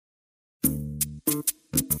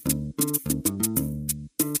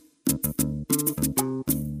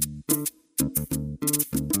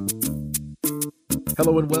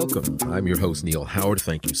Hello and welcome. I'm your host, Neil Howard.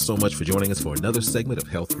 Thank you so much for joining us for another segment of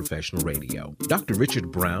Health Professional Radio. Dr.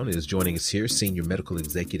 Richard Brown is joining us here, Senior Medical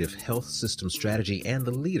Executive, Health System Strategy, and the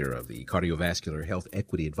leader of the Cardiovascular Health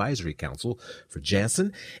Equity Advisory Council for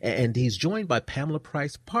Janssen. And he's joined by Pamela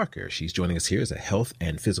Price Parker. She's joining us here as a health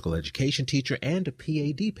and physical education teacher and a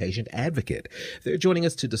PAD patient advocate. They're joining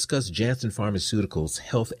us to discuss Janssen Pharmaceuticals'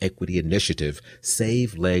 Health Equity Initiative,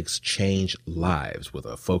 Save Legs, Change Lives, with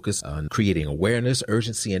a focus on creating awareness,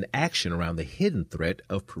 urgency, and action around the hidden threat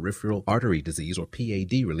of peripheral artery disease or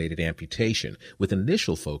PAD-related amputation, with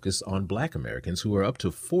initial focus on Black Americans who are up to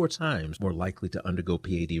 4 times more likely to undergo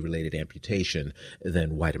PAD-related amputation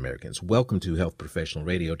than white Americans. Welcome to Health Professional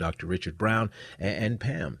Radio, Dr. Richard Brown and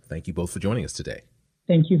Pam. Thank you both for joining us today.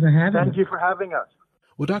 Thank you for having us. Thank you for having us.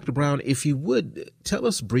 Well, Dr. Brown, if you would tell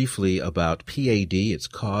us briefly about PAD, its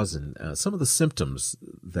cause, and some of the symptoms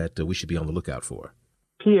that we should be on the lookout for.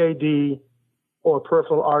 PAD, or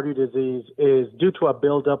peripheral artery disease, is due to a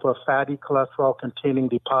buildup of fatty cholesterol-containing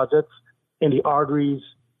deposits in the arteries.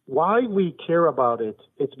 Why we care about it,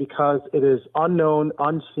 it's because it is unknown,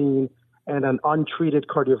 unseen, and an untreated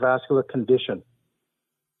cardiovascular condition.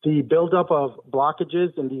 The buildup of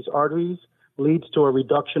blockages in these arteries leads to a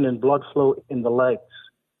reduction in blood flow in the legs.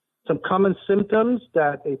 Some common symptoms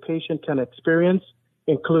that a patient can experience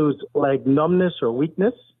includes leg numbness or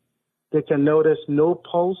weakness. They can notice no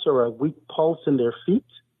pulse or a weak pulse in their feet.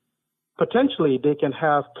 Potentially, they can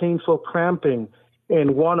have painful cramping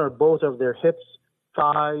in one or both of their hips,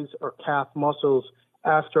 thighs, or calf muscles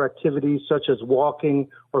after activities such as walking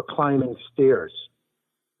or climbing stairs.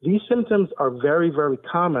 These symptoms are very, very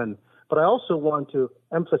common, but I also want to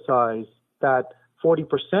emphasize that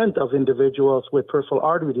 40% of individuals with peripheral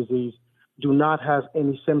artery disease do not have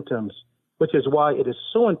any symptoms, which is why it is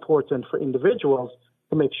so important for individuals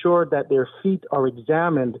to make sure that their feet are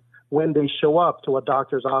examined when they show up to a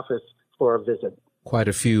doctor's office for a visit. Quite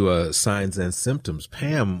a few signs and symptoms.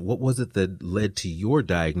 Pam, what was it that led to your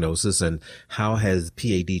diagnosis, and how has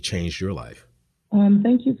PAD changed your life?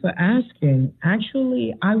 Thank you for asking.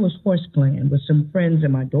 Actually, I was horse playing with some friends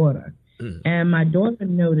and my daughter, and my daughter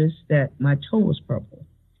noticed that my toe was purple.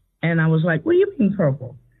 And I was like, what do you mean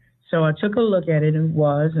purple? So I took a look at it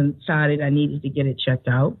and decided I needed to get it checked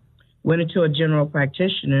out. Went into a general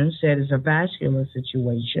practitioner, said it's a vascular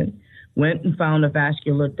situation, went and found a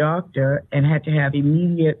vascular doctor and had to have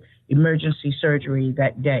immediate emergency surgery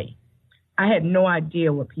that day. I had no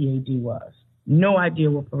idea what PAD was, no idea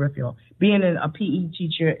what peripheral. Being a PE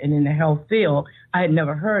teacher and in the health field, I had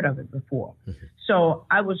never heard of it before. So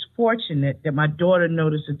I was fortunate that my daughter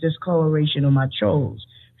noticed a discoloration on my toes.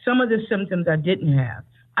 Some of the symptoms I didn't have.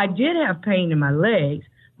 I did have pain in my legs,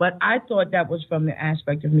 but I thought that was from the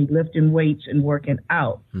aspect of me lifting weights and working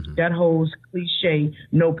out. That whole cliche,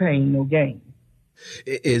 no pain, no gain.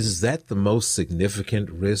 Is that the most significant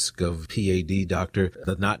risk of PAD, doctor?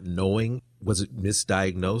 The not knowing? Was it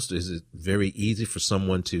misdiagnosed? Is it very easy for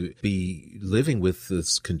someone to be living with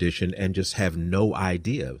this condition and just have no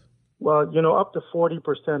idea? Well, up to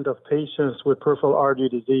 40% of patients with peripheral artery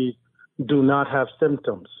disease do not have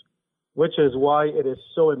symptoms, which is why it is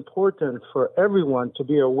so important for everyone to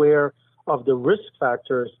be aware of the risk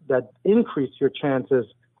factors that increase your chances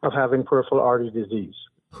of having peripheral artery disease.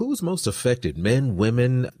 Who's most affected? Men,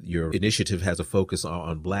 women? Your initiative has a focus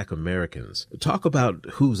on Black Americans. Talk about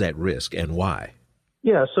who's at risk and why.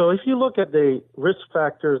 Yeah, so if you look at the risk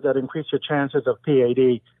factors that increase your chances of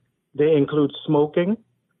PAD, they include smoking.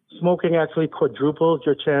 Smoking actually quadruples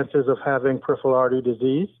your chances of having peripheral artery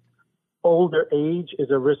disease. Older age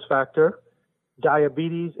is a risk factor.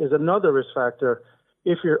 Diabetes is another risk factor.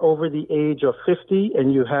 If you're over the age of 50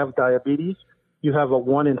 and you have diabetes, you have a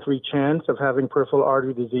 1 in 3 chance of having peripheral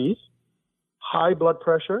artery disease. High blood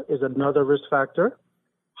pressure is another risk factor.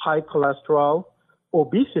 High cholesterol,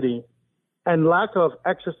 obesity, and lack of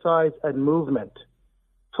exercise and movement.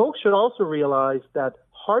 Folks should also realize that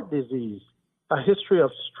heart disease, a history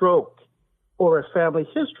of stroke, or a family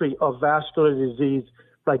history of vascular disease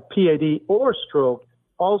like PAD or stroke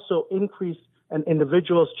also increase an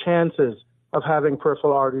individual's chances of having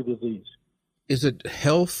peripheral artery disease. Is it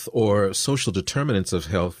health or social determinants of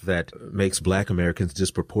health that makes Black Americans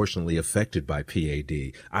disproportionately affected by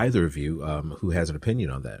PAD? Either of you who has an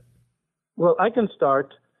opinion on that? Well, I can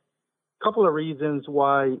start. A couple of reasons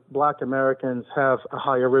why Black Americans have a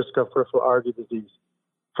higher risk of peripheral artery disease.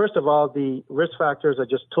 First of all, the risk factors I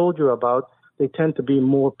just told you about, they tend to be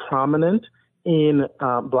more prominent in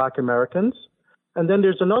Black Americans. And then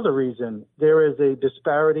there's another reason. There is a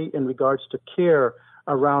disparity in regards to care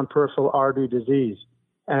around peripheral artery disease,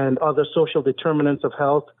 and other social determinants of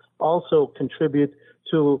health also contribute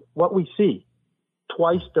to what we see.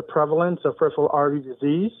 twice the prevalence of peripheral artery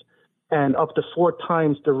disease and up to 4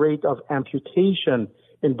 times the rate of amputation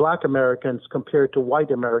in Black Americans compared to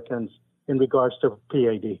white Americans in regards to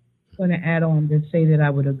PAD. I'm going to add on to say that I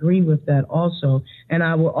would agree with that also. And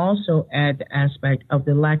I will also add the aspect of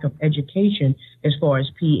the lack of education as far as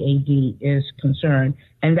PAD is concerned.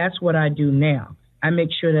 And that's what I do now. I make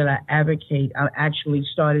sure that I advocate. I actually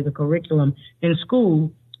started a curriculum in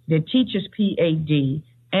school that teaches PAD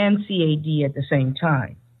and CAD at the same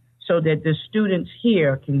time, so that the students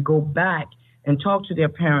here can go back and talk to their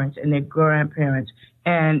parents and their grandparents,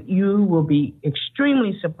 and you will be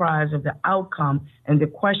extremely surprised of the outcome and the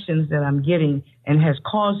questions that I'm getting, and has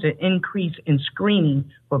caused an increase in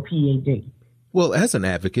screening for PAD. Well, as an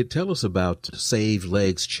advocate, tell us about Save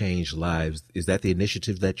Legs, Change Lives. Is that the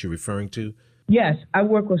initiative that you're referring to? Yes, I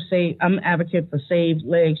work with I'm an advocate for Save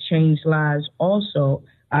Legs, Change Lives also.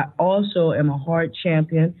 I also am a heart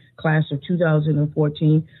champion, class of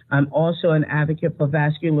 2014. I'm also an advocate for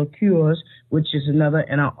vascular cures, which is another,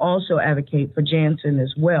 and I also advocate for Janssen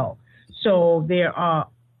as well. So there are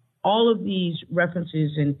all of these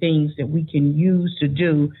references and things that we can use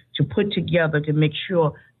to put together to make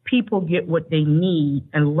sure people get what they need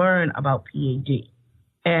and learn about PAD.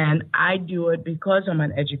 And I do it because I'm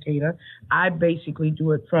an educator. I basically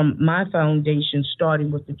do it from my foundation,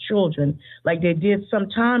 starting with the children, like they did some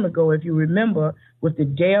time ago, if you remember, with the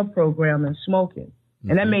DARE program and smoking. Mm-hmm.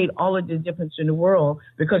 And that made all of the difference in the world,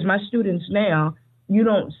 because my students now, you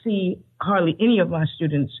don't see hardly any of my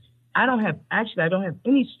students. I don't have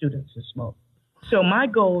any students that smoke. So my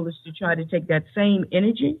goal is to try to take that same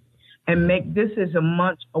energy and make this as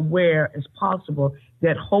much aware as possible,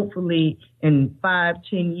 that hopefully in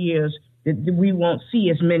 5-10 years that we won't see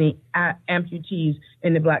as many amputees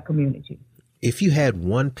in the Black community. If you had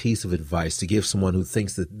one piece of advice to give someone who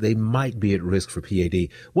thinks that they might be at risk for PAD,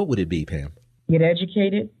 what would it be, Pam? Get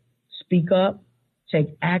educated, speak up,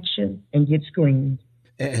 take action, and get screened.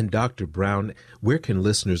 And Dr. Brown, where can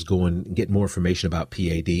listeners go and get more information about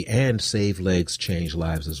PAD and Save Legs, Change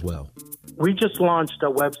Lives as well? We just launched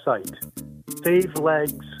a website,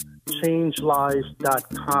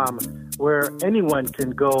 SaveLegsChangeLives.com, where anyone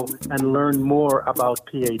can go and learn more about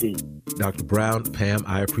PAD. Dr. Brown, Pam,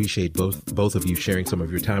 I appreciate both of you sharing some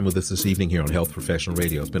of your time with us this evening here on Health Professional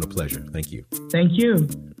Radio. It's been a pleasure. Thank you. Thank you.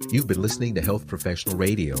 You've been listening to Health Professional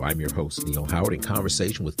Radio. I'm your host, Neil Howard, in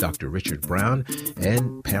conversation with Dr. Richard Brown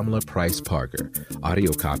and Pamela Price Parker.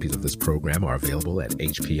 Audio copies of this program are available at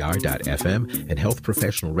hpr.fm and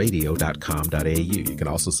healthprofessionalradio.com.au. You can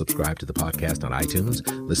also subscribe to the podcast on iTunes,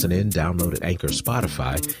 listen in, download at Anchor,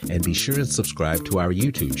 Spotify, and be sure and subscribe to our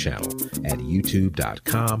YouTube channel at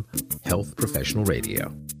youtube.com Health Professional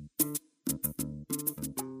Radio.